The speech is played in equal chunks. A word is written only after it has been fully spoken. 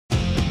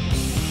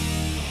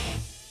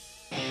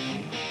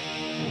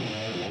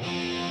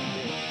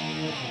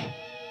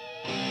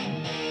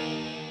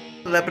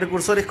Hola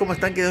precursores, ¿cómo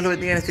están? Que Dios los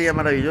bendiga en este día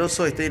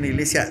maravilloso. Estoy en la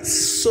iglesia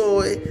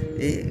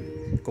Zoe,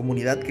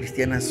 comunidad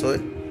cristiana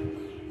Zoe,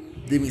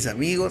 de mis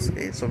amigos,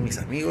 son mis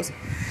amigos.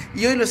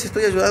 Y hoy los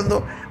estoy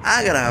ayudando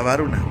a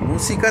grabar unas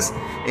músicas.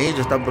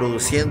 Ellos están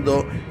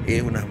produciendo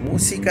unas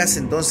músicas,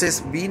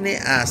 entonces vine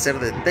a hacer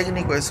de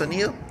técnico de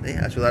sonido,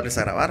 ayudarles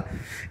a grabar.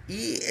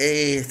 Y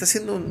está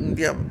siendo un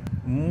día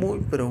muy,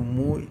 pero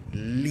muy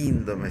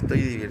lindo. Me estoy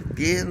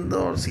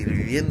divirtiendo,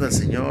 sirviendo al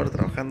Señor,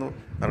 trabajando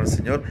para el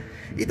Señor.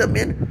 Y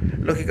también,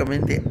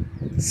 lógicamente,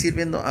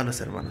 sirviendo a los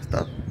hermanos.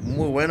 Está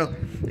muy bueno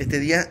este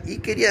día. Y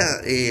quería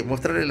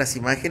mostrarles las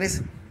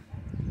imágenes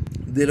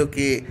de lo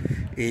que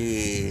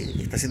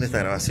está haciendo esta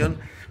grabación,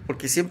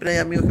 porque siempre hay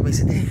amigos que me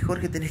dicen: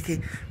 Jorge, tenés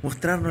que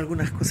mostrarnos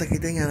algunas cosas que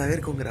tengan a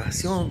ver con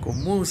grabación,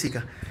 con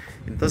música.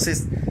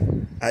 Entonces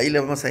ahí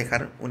les vamos a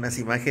dejar unas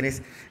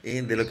imágenes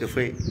de lo que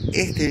fue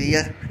este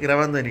día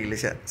grabando en la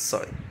iglesia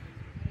Zoe.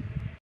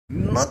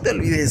 No te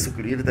olvides de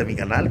suscribirte a mi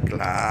canal,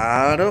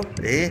 claro,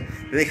 de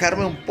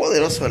dejarme un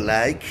poderoso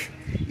like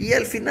y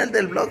al final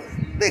del vlog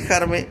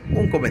dejarme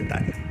un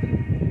comentario.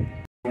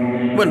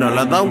 Bueno,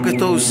 la DAW que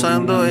estoy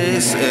usando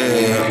es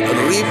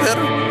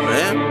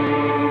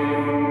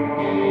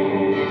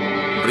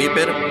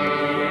Reaper.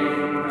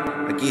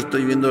 Aquí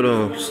estoy viendo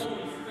los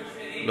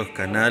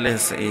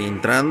canales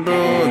entrando,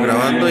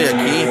 grabando, y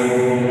aquí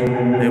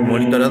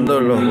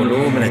monitorando los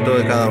volúmenes, todo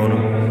de cada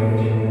uno.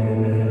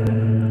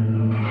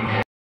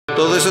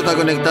 Todo eso está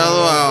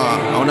conectado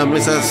a una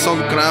mesa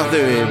Soundcraft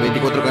de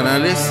 24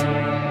 canales,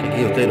 que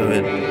aquí ustedes lo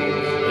ven.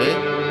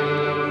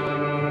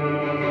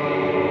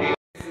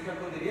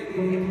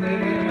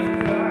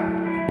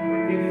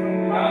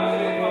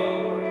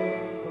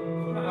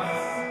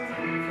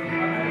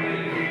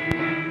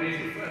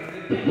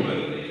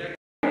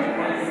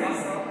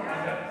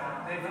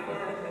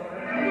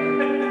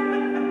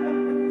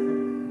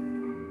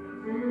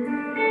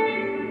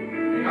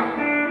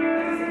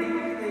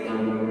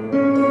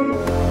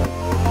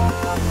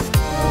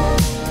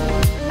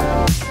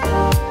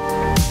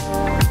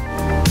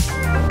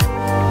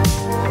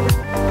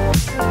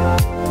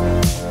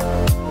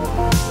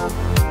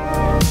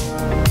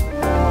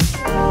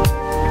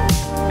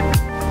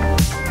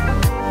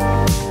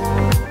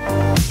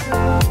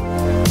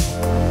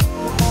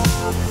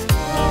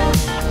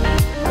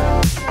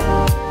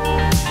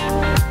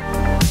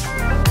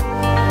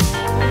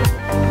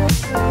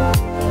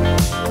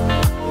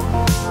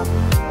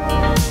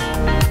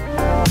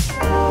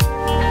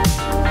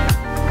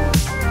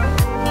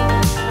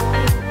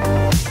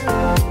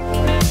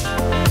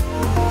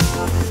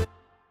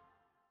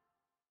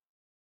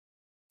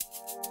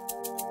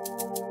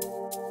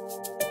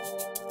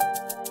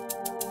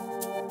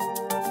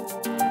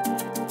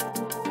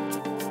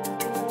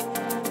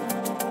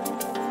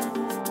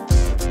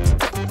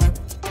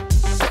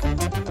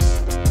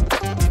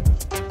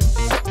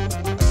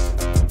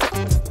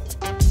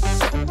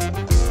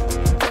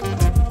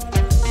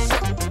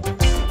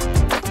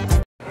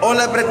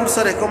 Hola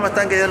precursores, ¿cómo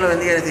están? Que Dios los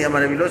bendiga en este día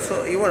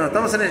maravilloso. Y bueno,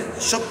 estamos en el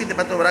shopping de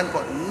Pato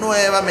Branco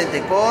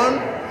nuevamente con...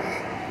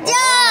 E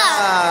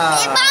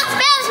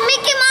meus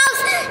Mickey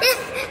Mouse,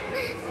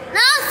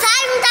 não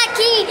saiam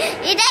daqui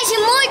e deixem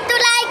muito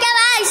like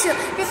abaixo.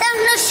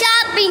 Estamos no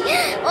shopping,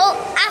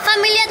 a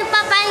família do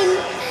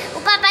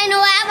o Papai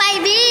Noel vai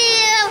vir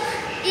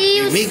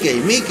e os...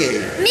 Mickey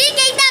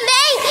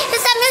também,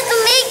 os amigos do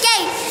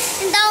Mickey.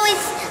 Então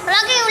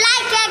coloquem o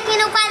like aqui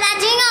no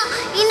quadradinho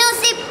e não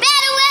se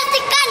percam este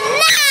canal.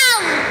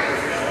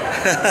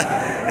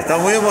 Está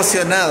muy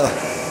emocionado.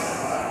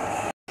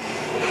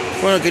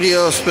 Bueno,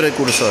 queridos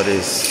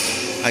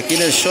precursores, aquí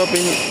en el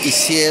shopping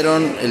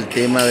hicieron el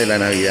tema de la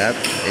Navidad,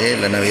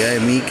 la Navidad de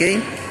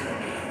Mickey.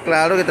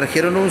 Claro que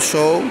trajeron un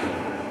show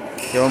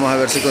que vamos a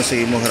ver si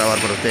conseguimos grabar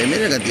para ustedes.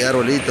 Miren la cantidad de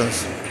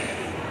arbolitos.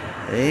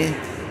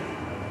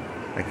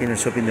 Aquí en el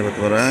shopping de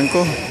Pato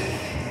Branco,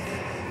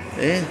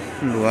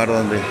 un lugar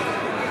donde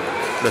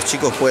los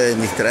chicos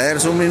pueden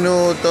distraerse un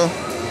minuto.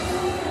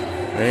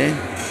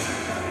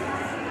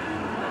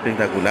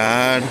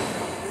 Espectacular,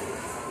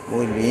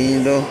 muy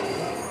lindo,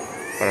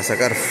 para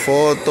sacar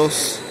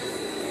fotos.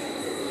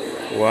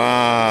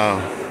 Wow,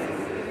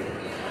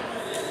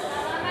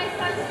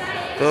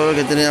 todo lo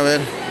que tenía que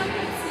ver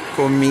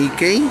con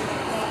Mickey.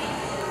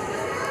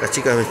 Las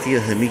chicas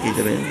vestidas de Mickey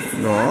también.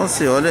 No,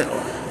 se ole.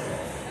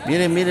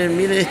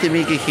 Miren este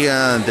Mickey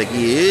gigante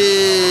aquí.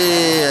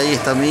 Ahí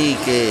está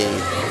Mickey,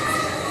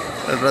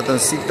 el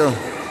ratoncito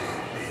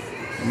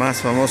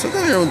más famoso.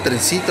 Acá viene un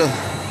trencito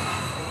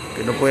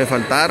que no puede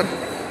faltar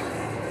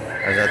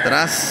allá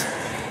atrás.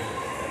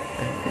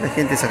 La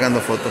gente sacando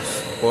fotos,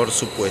 por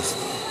supuesto.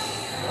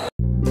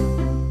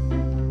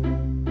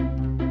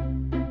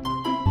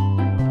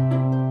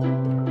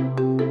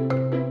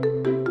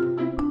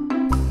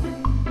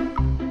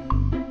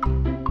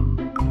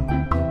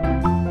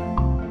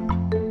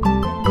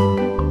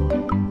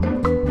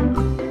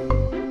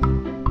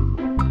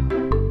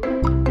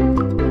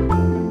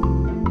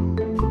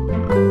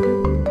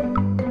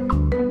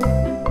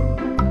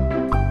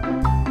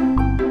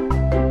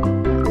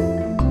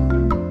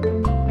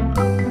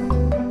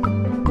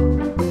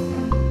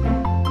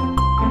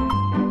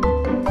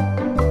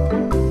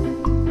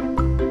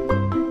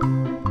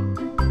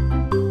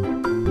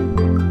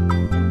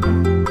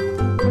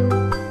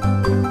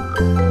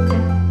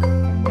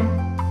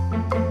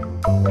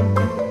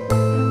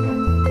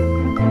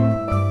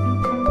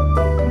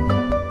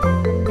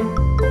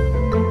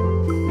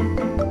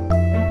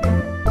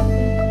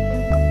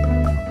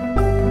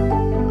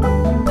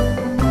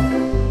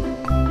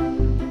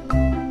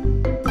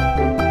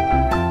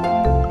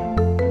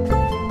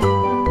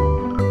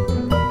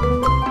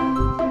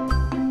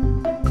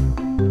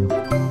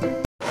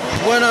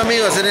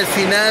 amigos, en el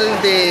final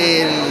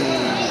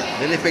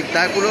del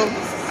espectáculo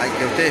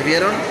que ustedes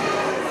vieron,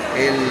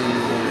 el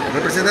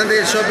representante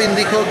del shopping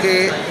dijo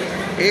que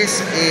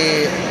es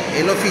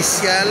el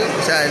oficial,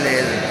 o sea, el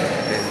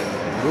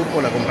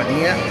grupo, la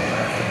compañía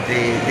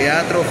de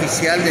teatro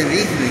oficial de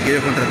Disney que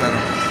ellos contrataron.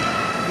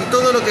 Y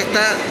todo lo que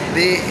está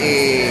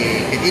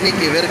que tiene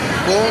que ver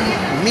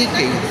con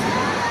Mickey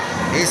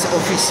es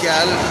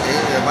oficial,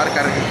 de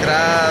marca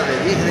registrada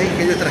de Disney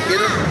que ellos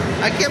trajeron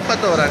aquí en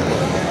Pato Branco.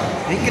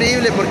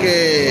 Increíble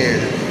porque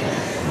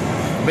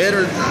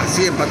ver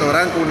así en Pato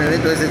Branco un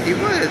evento de ese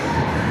tipo es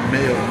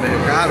medio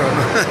caro,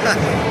 ¿no?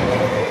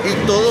 Y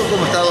todo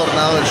como está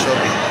adornado el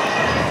shopping.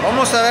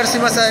 Vamos a ver si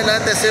más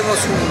adelante hacemos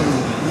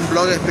un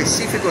vlog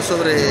específico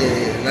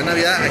sobre la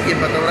Navidad aquí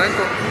en Pato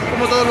Branco,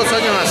 como todos los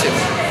años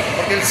hacemos.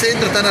 Porque el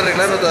centro están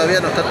arreglando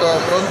todavía, no está todo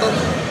pronto,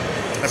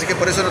 así que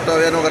por eso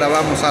todavía no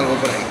grabamos algo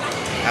por ahí.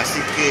 Así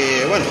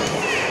que bueno,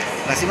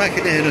 las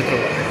imágenes de nuestro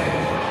blog.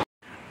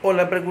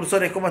 Hola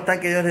precursores, ¿cómo están?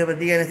 Que Dios les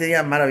bendiga en este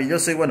día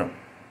maravilloso. Y bueno,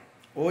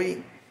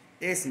 hoy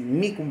es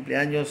mi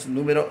cumpleaños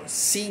número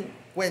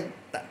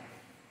 50.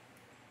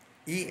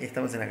 Y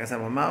estamos en la casa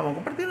de mamá. Vamos a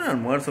compartir un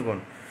almuerzo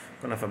con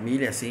la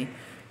familia, así,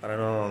 para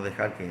no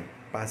dejar que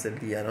pase el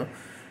día, ¿no?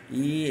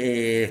 Y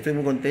estoy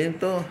muy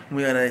contento,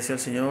 muy agradecido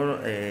al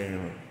Señor,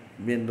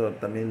 viendo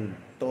también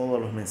todos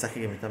los mensajes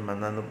que me están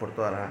mandando por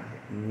todas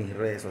mis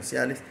redes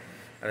sociales,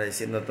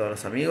 agradeciendo a todos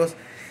los amigos.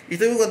 Y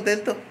estoy muy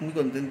contento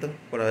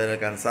por haber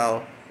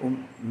alcanzado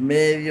un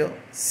medio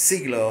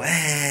siglo.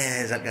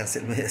 Ya alcancé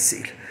el medio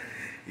siglo.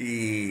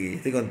 Y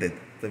estoy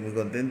muy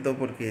contento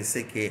porque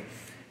sé que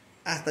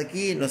hasta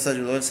aquí nos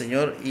ayudó el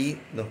Señor y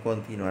nos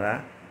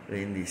continuará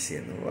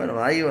bendiciendo.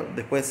 Bueno, ahí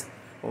después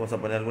vamos a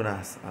poner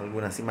algunas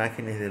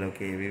imágenes de lo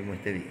que vivimos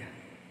este día.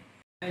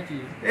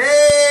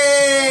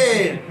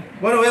 ¡Eh!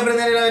 Bueno, voy a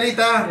prender la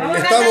velita.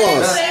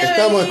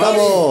 Estamos.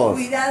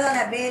 Cuidado a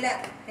la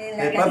vela.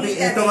 Papi,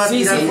 esto va a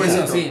tirar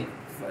fuego. Sí.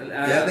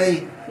 Quédate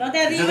ahí. No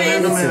te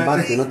arribes.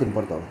 No te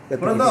importa.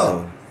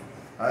 ¿Pronto?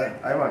 A ver,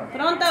 ahí va.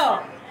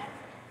 Pronto.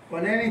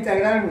 Poné en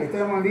Instagram,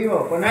 estamos en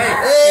vivo. Poné.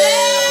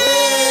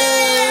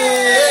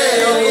 Que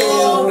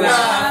lo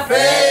cumpla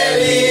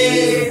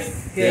feliz.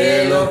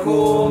 Que lo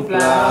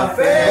cumpla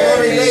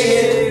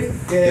feliz.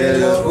 Que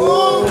lo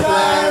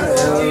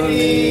cumpla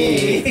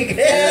feliz.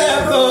 Que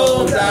lo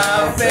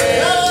cumpla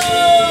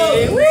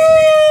feliz.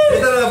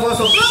 Esta no la puedo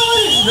soplar,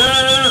 güey. No,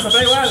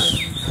 sopla igual.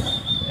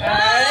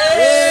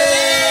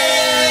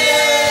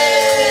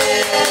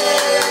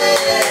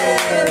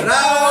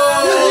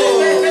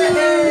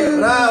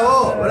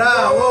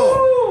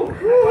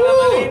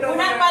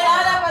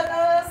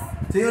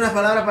 Sí, unas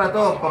palabras para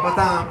todos. Papá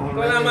está con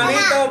la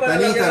manito para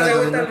los que no les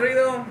gusta el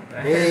ruido.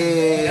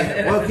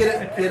 Bueno,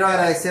 quiero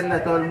agradecerle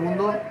a todo el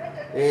mundo.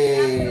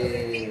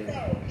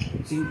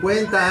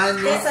 50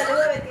 años. Te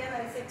saludo,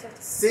 Betiana,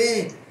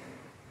 sí.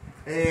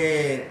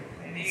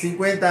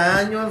 50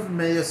 años,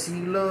 medio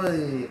siglo.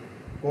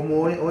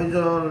 Como hoy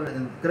yo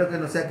creo que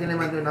no sé a quién le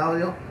mandé un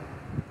audio.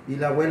 Y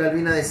la abuela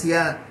Albina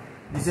dice,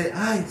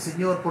 ay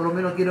Señor, por lo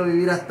menos quiero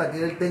vivir hasta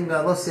que él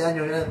tenga 12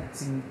 años,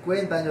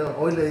 50 años.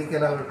 Hoy le dije a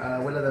la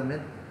abuela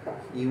también.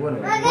 Y bueno,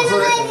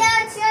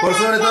 por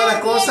sobre todas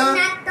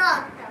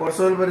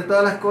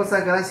las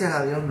cosas, gracias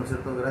a Dios, ¿no es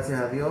cierto?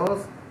 Gracias a Dios.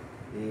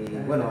 Y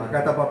bueno, acá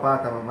está papá,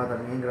 está mamá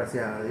también,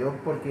 gracias a Dios,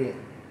 porque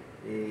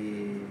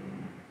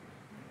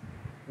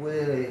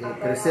pude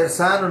crecer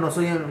sano. No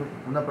soy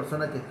una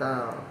persona que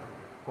está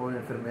con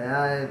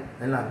enfermedades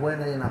en las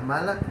buenas y en las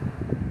malas.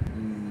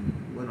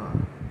 Y bueno,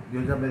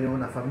 Dios ya me dio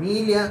una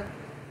familia,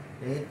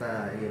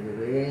 está el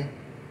bebé,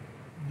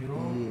 y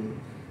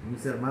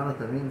mis hermanos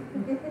también,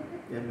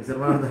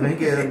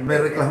 que me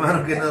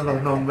reclamaron que no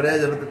los nombré.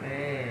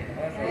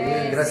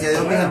 Gracias a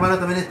Dios mis hermanos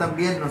también están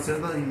bien, ¿no es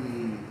cierto?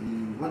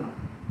 Y bueno,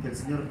 que el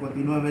Señor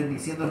continúe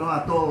bendiciéndonos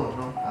a todos,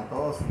 ¿no? A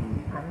todos.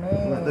 Amén.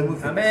 Bueno, estoy muy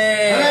feliz.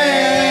 Amén.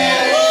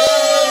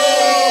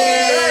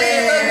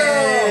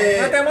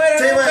 No te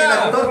mueras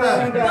nunca.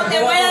 No te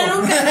mueras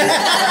nunca.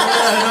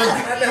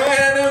 No te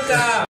mueras nunca.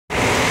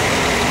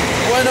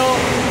 Bueno,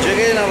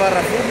 llegué a la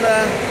Barra Funda.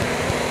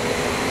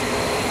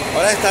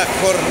 Ahora esta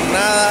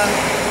jornada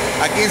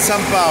aquí en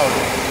San Pablo.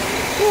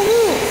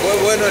 Fue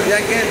bueno el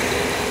viaje.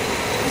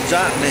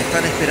 Ya me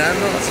están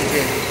esperando, así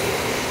que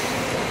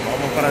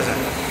vamos para allá.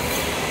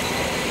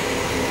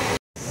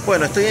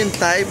 Bueno, estoy en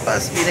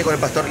Taipas, vine con el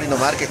pastor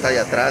Lindomar que está ahí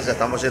atrás, ya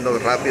estamos yendo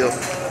rápido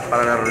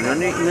para la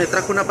reunión y me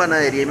trajo una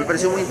panadería y me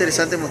pareció muy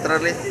interesante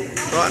mostrarles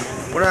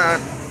una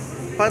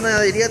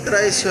panadería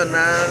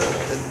tradicional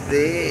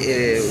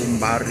de un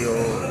barrio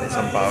de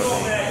San Pablo.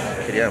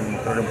 Quería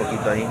mostrarle un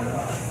poquito ahí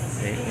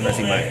unas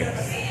imágenes.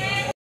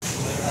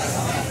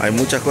 Hay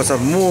muchas cosas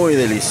muy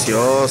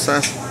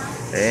deliciosas.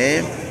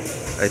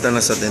 Ahí están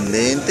las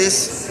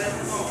atendentes.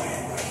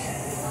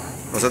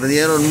 Nos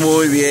atendieron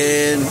muy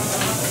bien.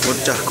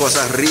 Muchas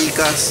cosas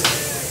ricas.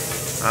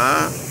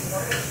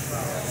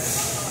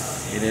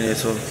 Miren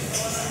eso.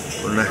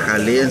 Con una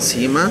jalea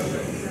encima.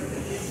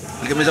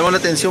 El que me llamó la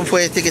atención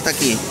fue este que está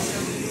aquí.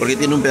 Porque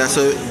tiene un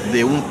pedazo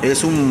de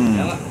es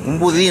un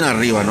budín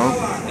arriba, ¿no?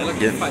 Ela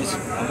que faz.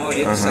 A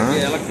maioria disso aqui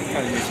é ela que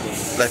faz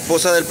isso. La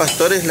esposa del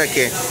pastor es la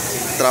que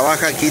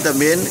trabaja aquí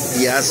también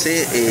y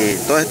hace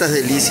todas estas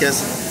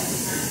delicias.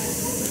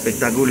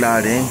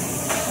 Espectacular, ¿eh?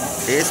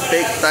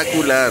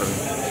 Espectacular.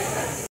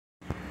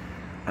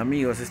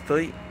 Amigos,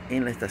 estoy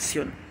en la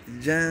estación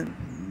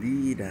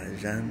Yandira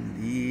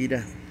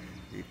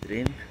de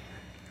tren.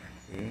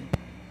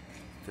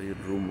 Estoy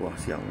rumbo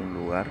hacia un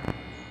lugar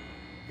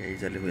y ahí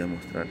ya les voy a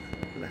mostrar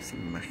las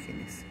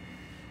imágenes.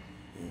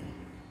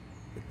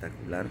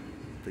 Espectacular.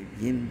 Estoy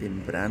bien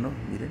temprano,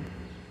 miren.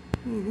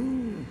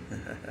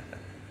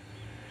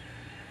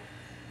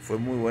 Fue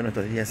muy bueno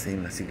estos días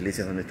en las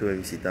iglesias donde estuve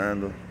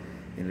visitando.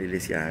 En la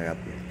iglesia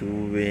Agape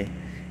estuve,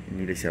 en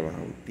la iglesia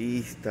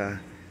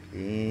bautista,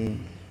 de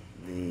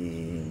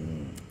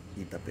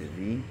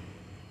Itapeví.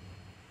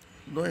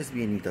 No es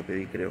bien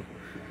Itapeví, creo.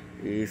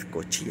 Es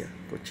Cochía,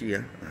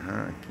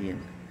 aquí en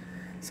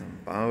San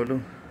Pablo.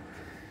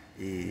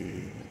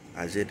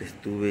 Ayer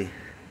estuve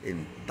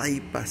en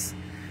Taipas.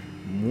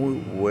 Muy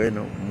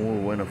bueno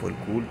fue el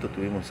culto.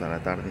 Tuvimos a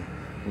la tarde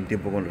un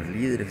tiempo con los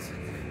líderes.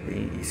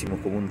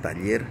 Hicimos como un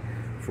taller.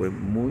 Fue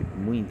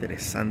muy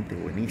interesante,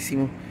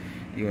 buenísimo.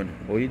 Y bueno,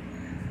 hoy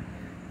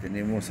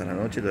tenemos a la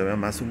noche todavía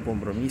más un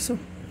compromiso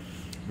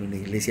en una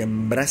iglesia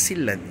en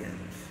Brasilandia.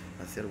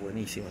 Va a ser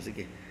buenísimo, así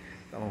que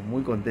estamos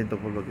muy contentos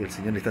por lo que el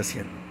Señor está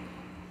haciendo.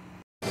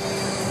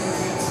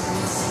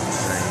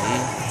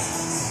 Ahí.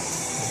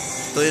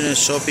 Estoy en el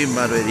shopping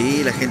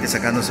Barberí, la gente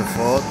sacándose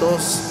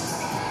fotos.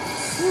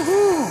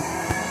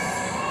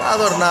 Está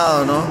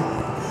adornado, ¿no?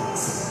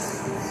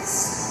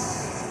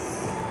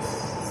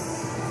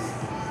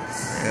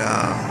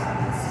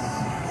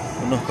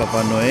 Unos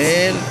Papá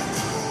Noel.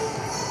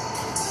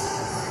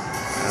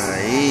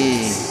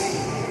 Ahí.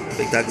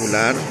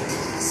 Espectacular.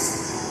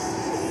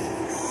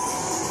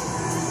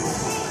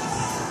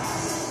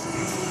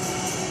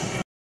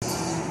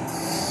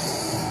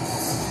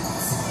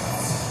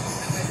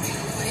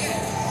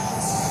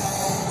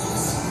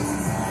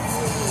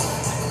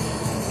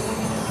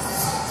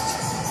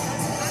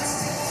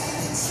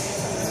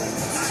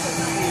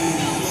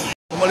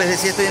 Como les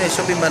decía, estoy en el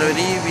shopping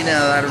Barberí, vine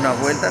a dar unas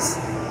vueltas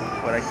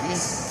por aquí.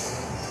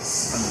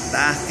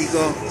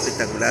 Fantástico,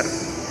 espectacular.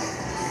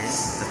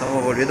 Nos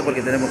estamos volviendo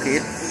porque tenemos que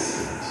ir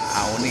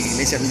a una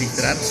iglesia a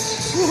ministrar.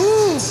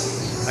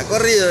 Ha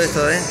corrido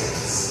esto,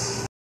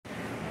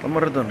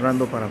 Estamos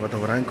retornando para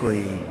Pato Branco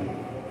y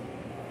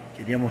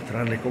quería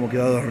mostrarles cómo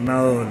quedó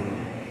adornado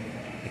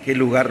aquel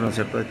lugar, ¿no es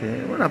cierto?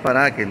 Una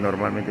parada que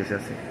normalmente se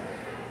hace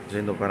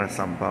yendo para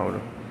San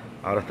Pablo.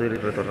 Ahora estoy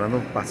retornando,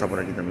 pasa por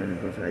aquí también,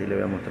 entonces ahí les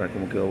voy a mostrar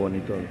cómo quedó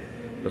bonito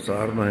los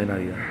adornos de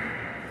Navidad.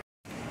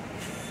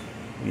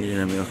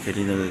 Miren, amigos, qué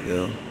lindo que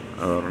quedó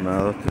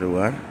adornado este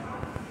lugar.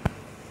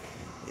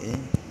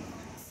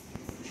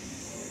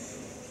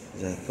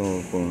 Ya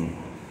todo con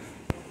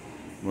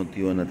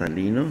motivo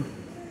natalino.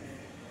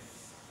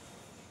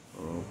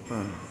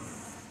 Opa.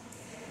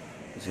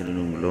 Pusieron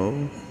un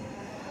globo,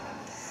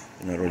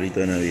 un arbolito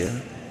de Navidad.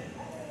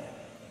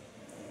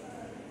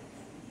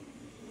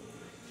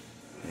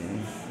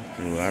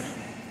 Este lugar.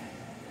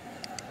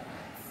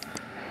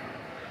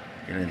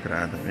 Aquí en la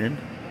entrada también.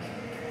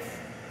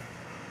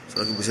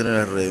 Solo que pusieron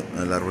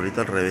el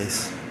arbolito al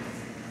revés.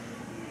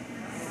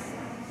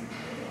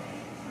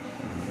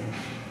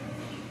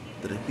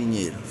 3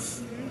 piñeros.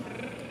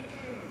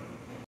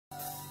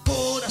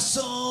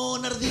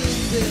 Corazón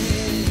ardiente.